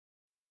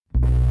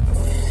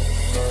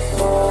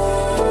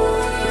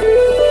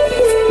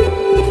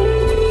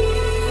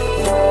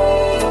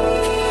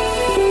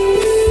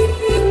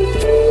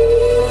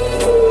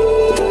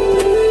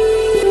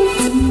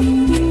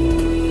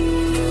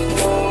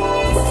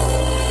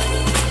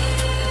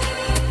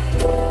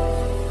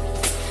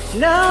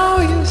Now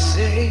you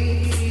say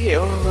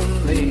you're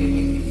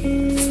lonely.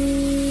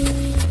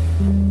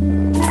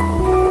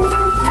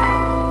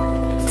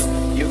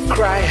 You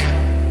cry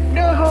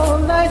the whole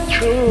night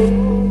through.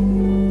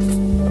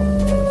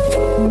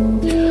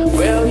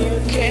 Well, you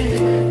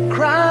can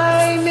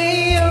cry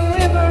me a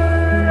river.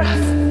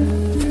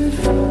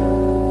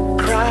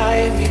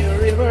 Cry me a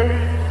river.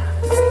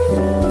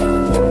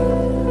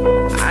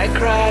 I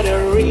cried a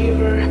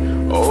river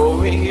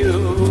over you.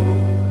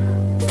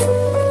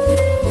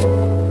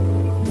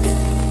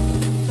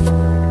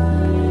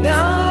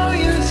 Now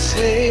you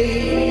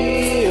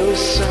say you're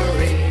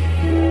sorry.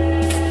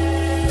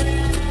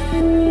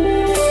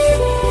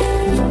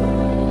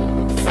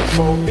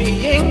 For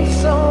being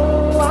so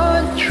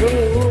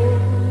untrue.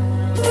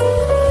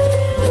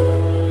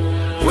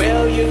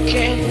 Well, you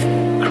can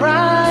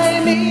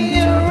cry me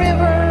a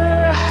river.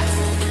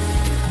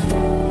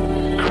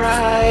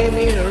 Cry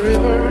me a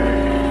river.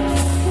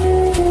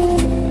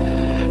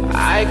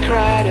 I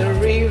cried a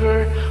river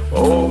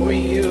over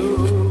you.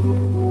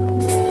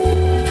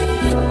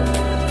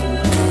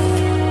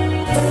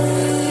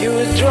 You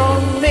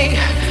drove me,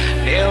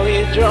 nearly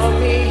drove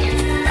me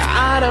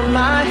out of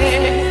my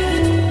head.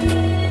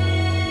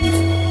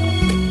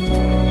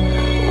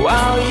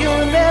 While you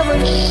never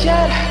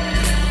shed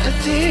a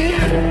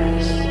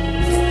tears.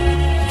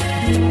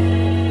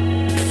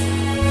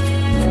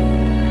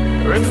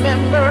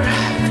 Remember,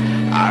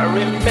 I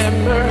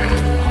remember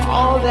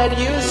all that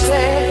you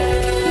said.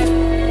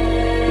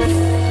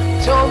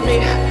 Told me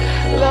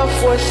love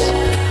was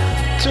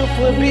too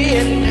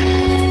plebeian.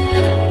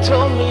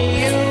 Told me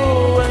you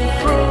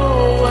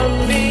improve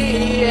me,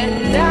 and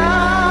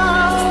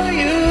now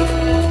you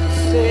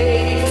say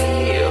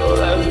you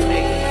love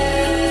me.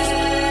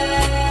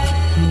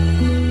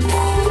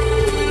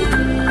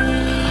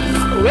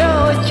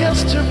 Well,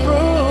 just to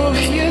prove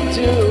you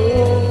do.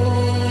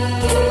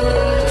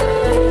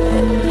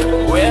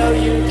 Well,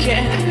 you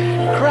can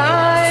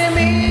cry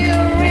me a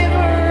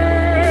river.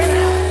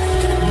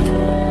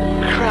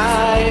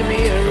 Cry me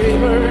a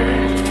river.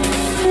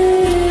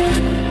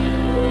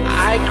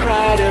 I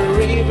cried a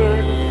river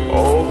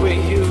over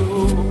you.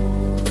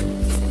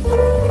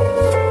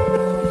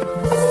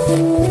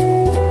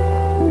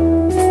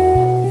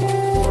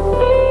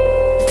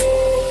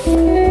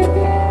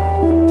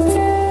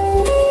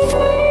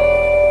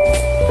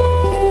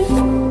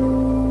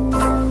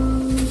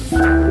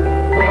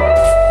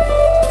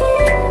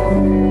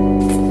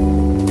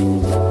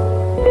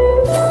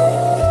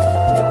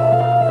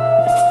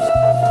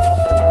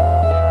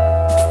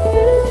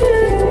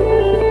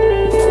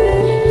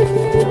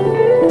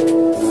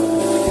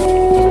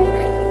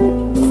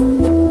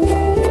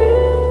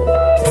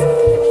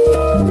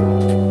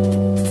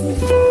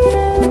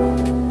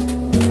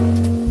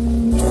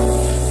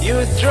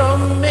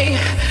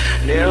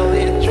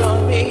 Nearly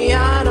drove me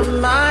out of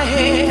my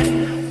head.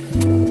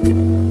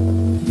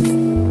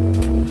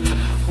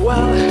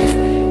 Well,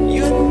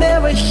 you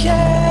never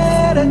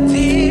shed a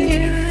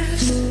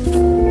tears.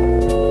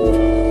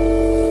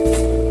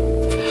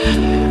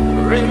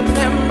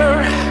 Remember,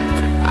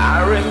 I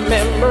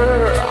remember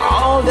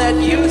all that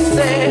you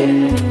said.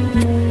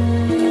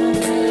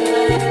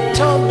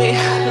 Told me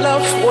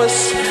love was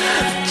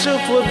too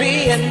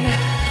plebeian.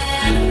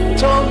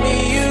 Told me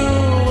you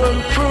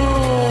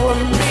improve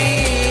me.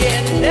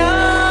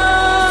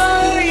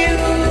 Now you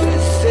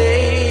say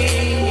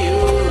you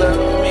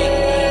love me.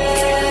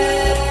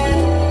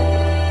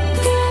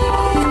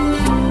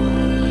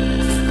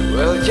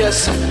 Well,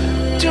 just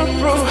to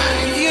prove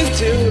you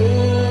do.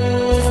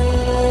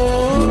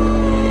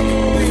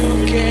 You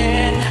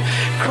can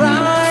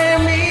cry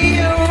me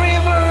a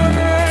river.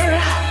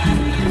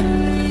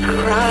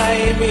 Cry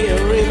me a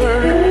river.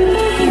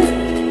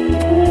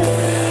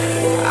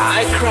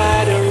 I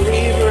cried a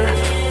river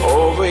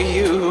over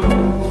you.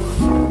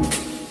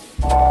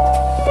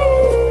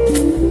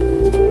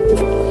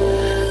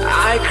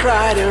 I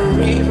cried a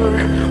river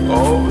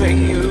over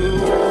you.